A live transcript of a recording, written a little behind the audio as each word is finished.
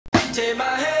Take my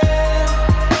hand,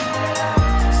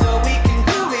 so we can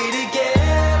do it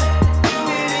again, do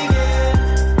it again.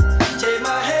 Take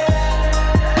my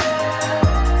hand,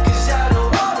 'cause I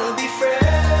don't wanna be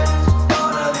friends,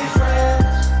 wanna be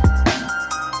friends.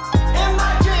 In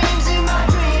my dreams, in my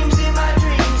dreams, in my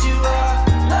dreams, you are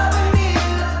loving me,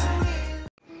 loving me.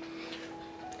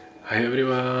 Hi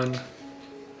everyone!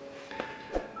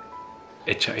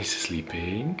 Echa is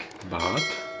sleeping, but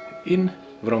in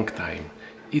wrong time.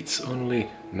 It's only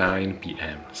 9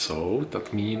 p.m. so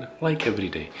that means like every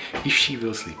day. If she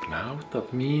will sleep now,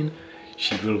 that means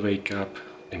she will wake up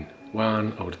in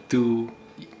 1 or 2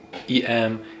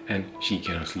 a.m. and she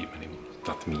cannot sleep anymore.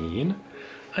 That means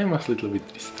I must little bit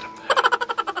disturb her.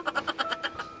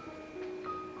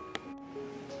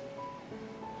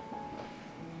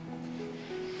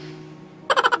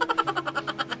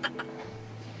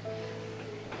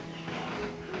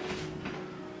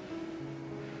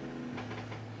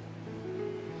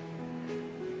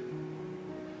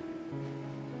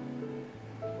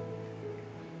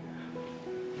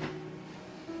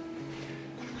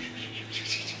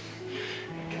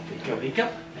 Wake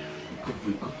up, wake up,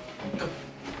 wake up, wake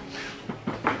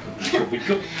up, wake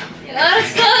up, You're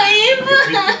so evil!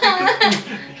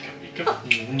 wake up,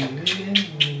 wake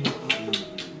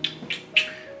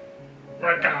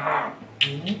up.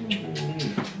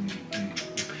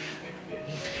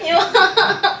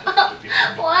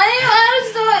 Why you are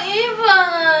so evil?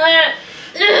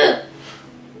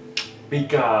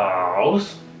 Because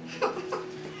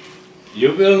you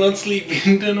will not sleep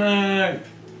in the night.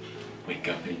 Wake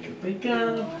up, wake up, wake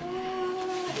up.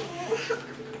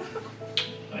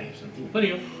 I have something for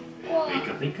you. What? Wake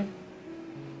up, wake up.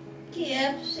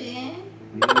 KFC?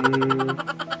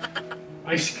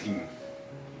 Ice cream.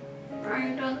 I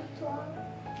don't want.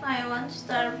 I want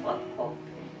Starbucks coffee.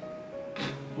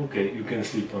 Okay, you can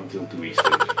sleep until 2 weeks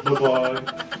later. Bye bye.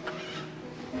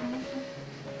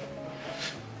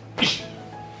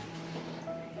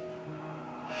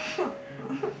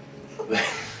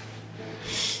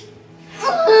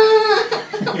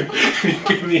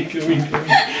 Winka, winka, winka,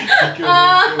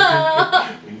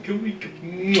 winka, winka.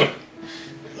 Yeah.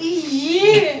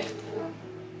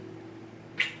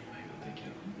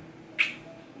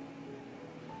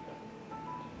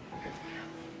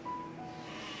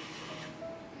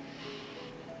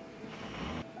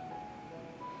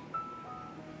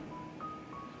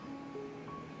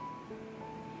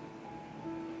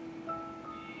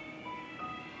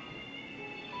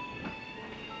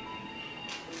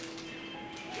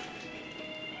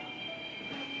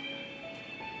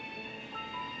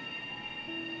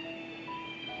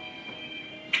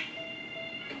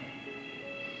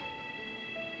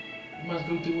 You must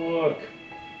go to work.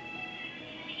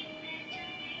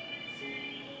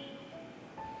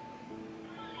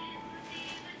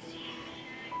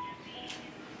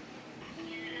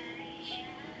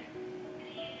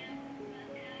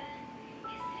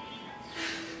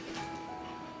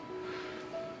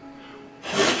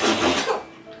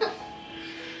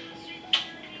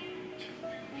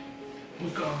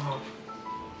 Look up.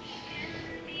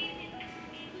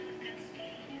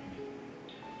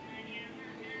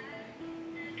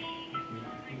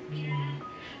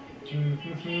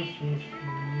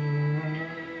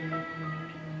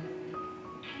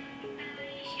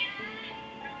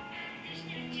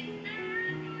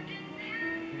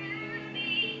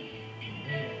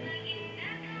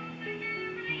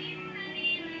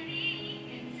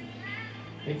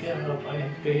 Take care, I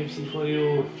have KFC for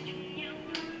you.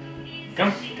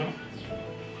 Come, come.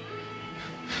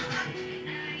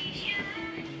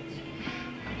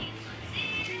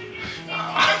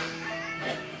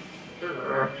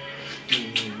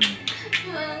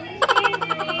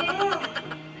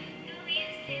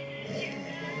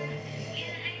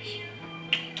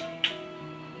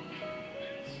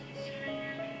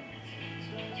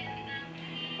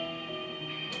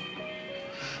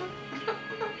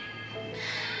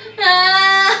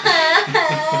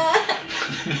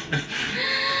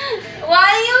 Why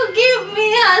you give me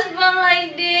husband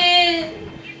like this?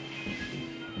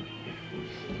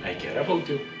 I care about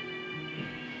you.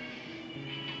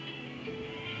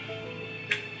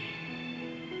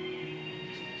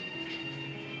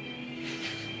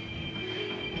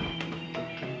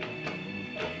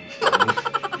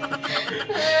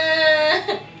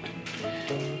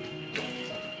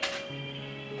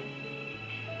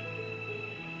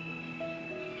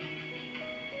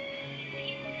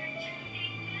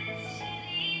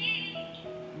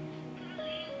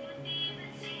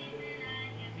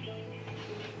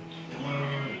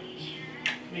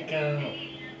 Wake up.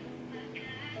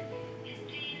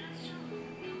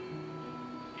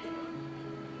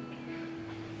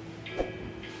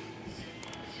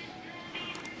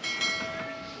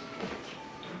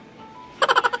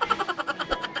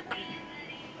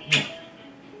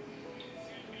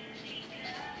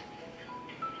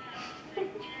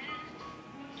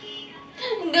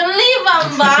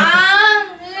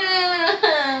 ngambang.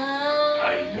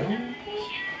 I know.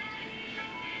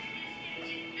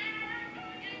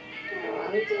 I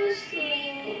want to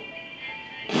sleep.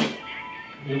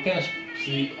 You can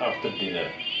sleep after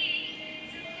dinner.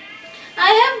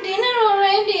 I have dinner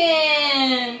already.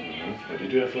 What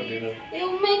did you have for dinner?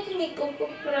 You make me cocoa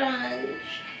crunch.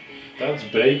 That's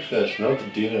breakfast, not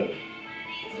dinner.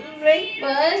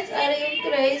 Breakfast? Are you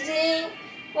crazy?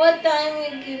 What time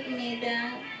you give me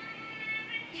that?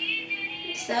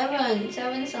 7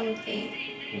 something.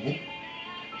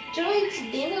 So it's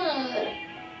dinner.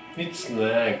 It's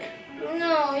snack.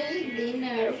 No, it's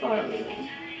dinner for me.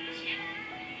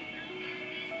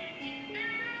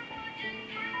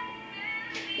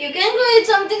 You can go eat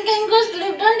something, can go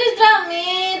sleep. Don't disturb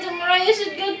me. Tomorrow you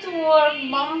should go to work,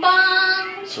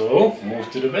 bam. So,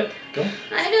 move to the bed. Come.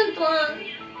 I don't want.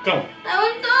 Come. I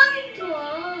don't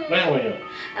want. Where are you?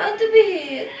 I want to be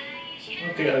here.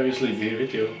 Okay, I will sleep here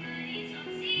with you.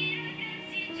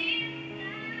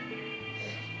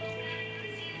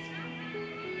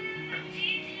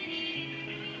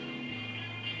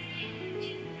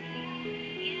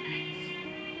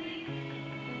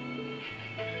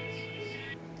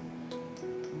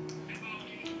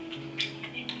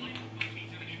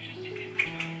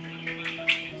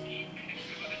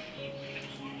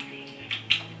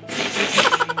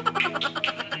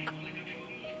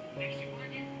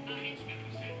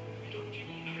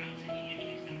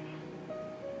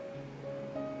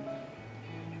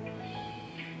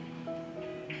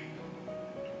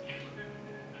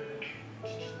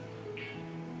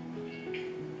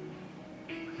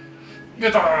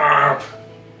 Get up!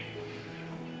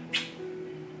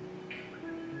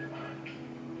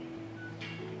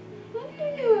 What do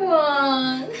you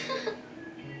want?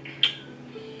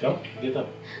 Come, get up.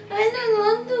 I don't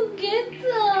want to get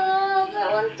up. I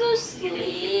want to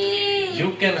sleep.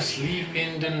 You can sleep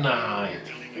in the night,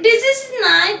 This is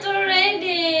night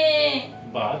already.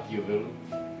 but you will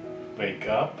wake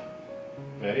up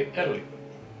very early.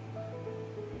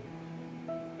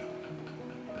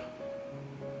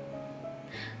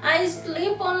 I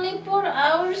sleep only 4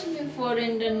 hours before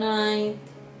in the night.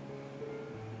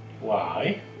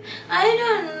 Why? I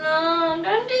don't know.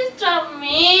 Don't disturb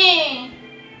me.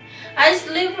 I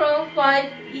sleep from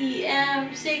 5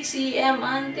 a.m., 6 a.m.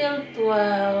 until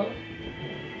 12.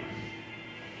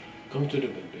 Come to the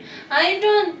bed, baby. I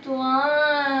don't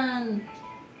want.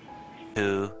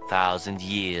 2,000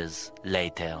 years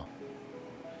later.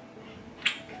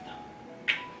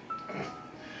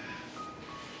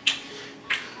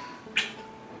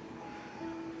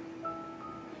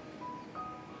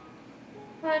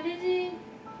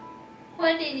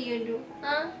 What did you do?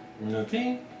 Huh?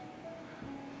 Nothing.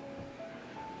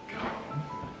 Come,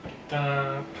 get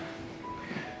up.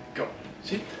 Go,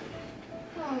 sit.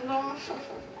 Oh no.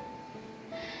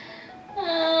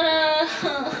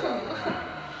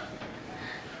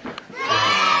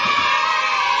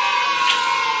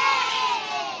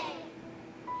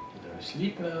 Go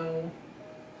sleep now.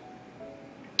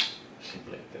 Sleep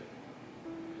later.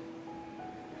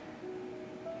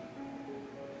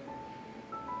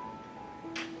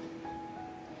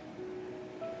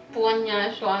 Punya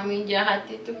suami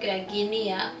jahat itu kayak gini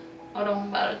ya.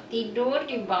 Orang baru tidur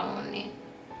dibangunin.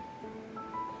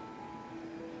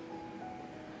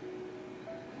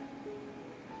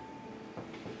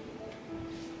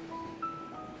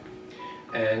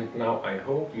 And now I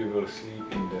hope you will sleep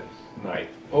in the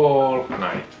night, all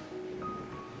night.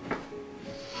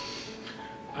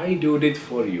 I do it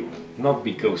for you, not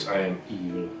because I am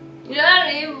evil. You're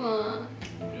evil.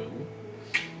 No.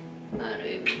 You're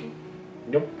evil.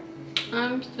 Nope.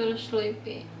 I'm still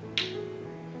sleepy.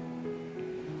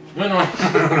 No, no.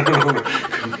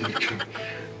 Come here, come.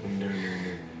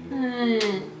 No, no,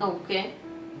 no. Okay.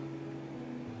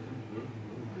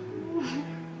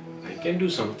 I can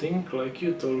do something like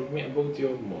you told me about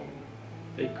your mom.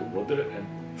 Take a water and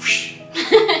whoosh.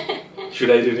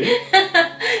 Should I do it?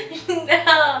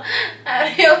 No. Are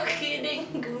you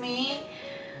kidding me?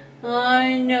 Oh,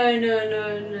 no, no,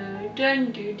 no, no.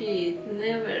 Don't do this.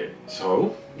 Never.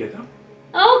 So, get up.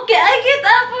 Okay, I get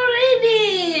up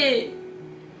already.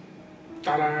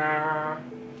 Ta-da!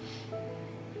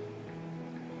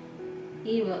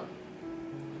 Evil.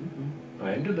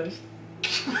 I am the best.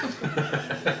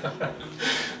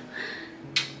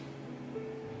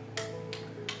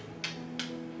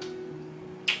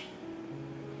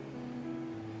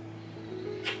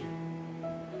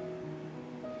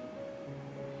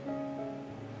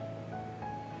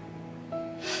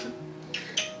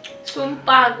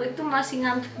 Sumpah, aku itu masih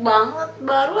ngantuk banget.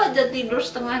 Baru aja tidur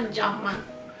setengah jaman.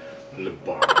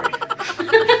 Lebay.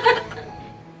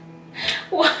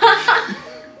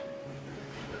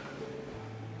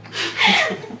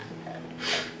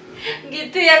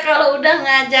 dia kalau udah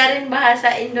ngajarin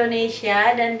bahasa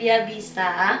Indonesia dan dia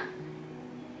bisa,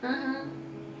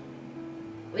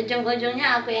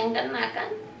 ujung-ujungnya aku yang kena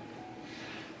kan?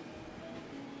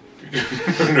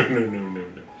 No.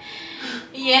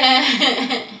 Iya.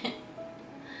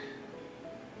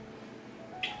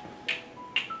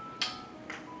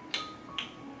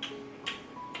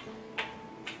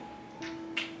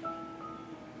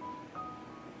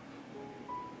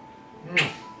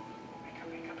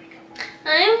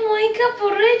 I'm wake up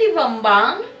already,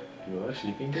 Bambang. You are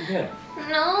sleeping again.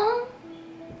 No.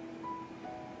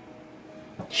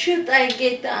 Should I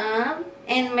get up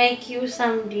and make you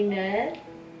some dinner?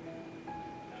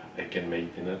 I can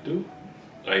make dinner too.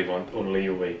 I want only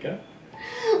you wake up.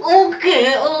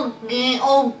 Okay.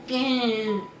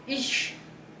 Ish.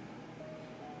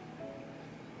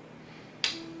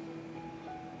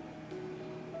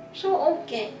 So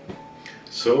okay.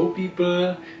 So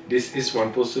people, this is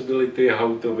one possibility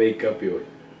how to wake up your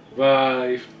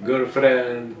wife,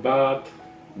 girlfriend, but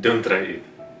don't try it.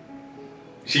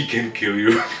 She can kill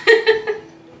you.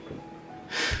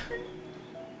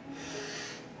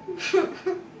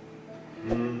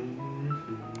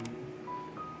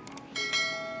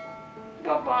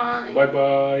 Bye bye. Bye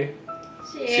bye.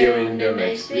 See you in the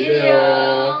next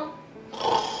video.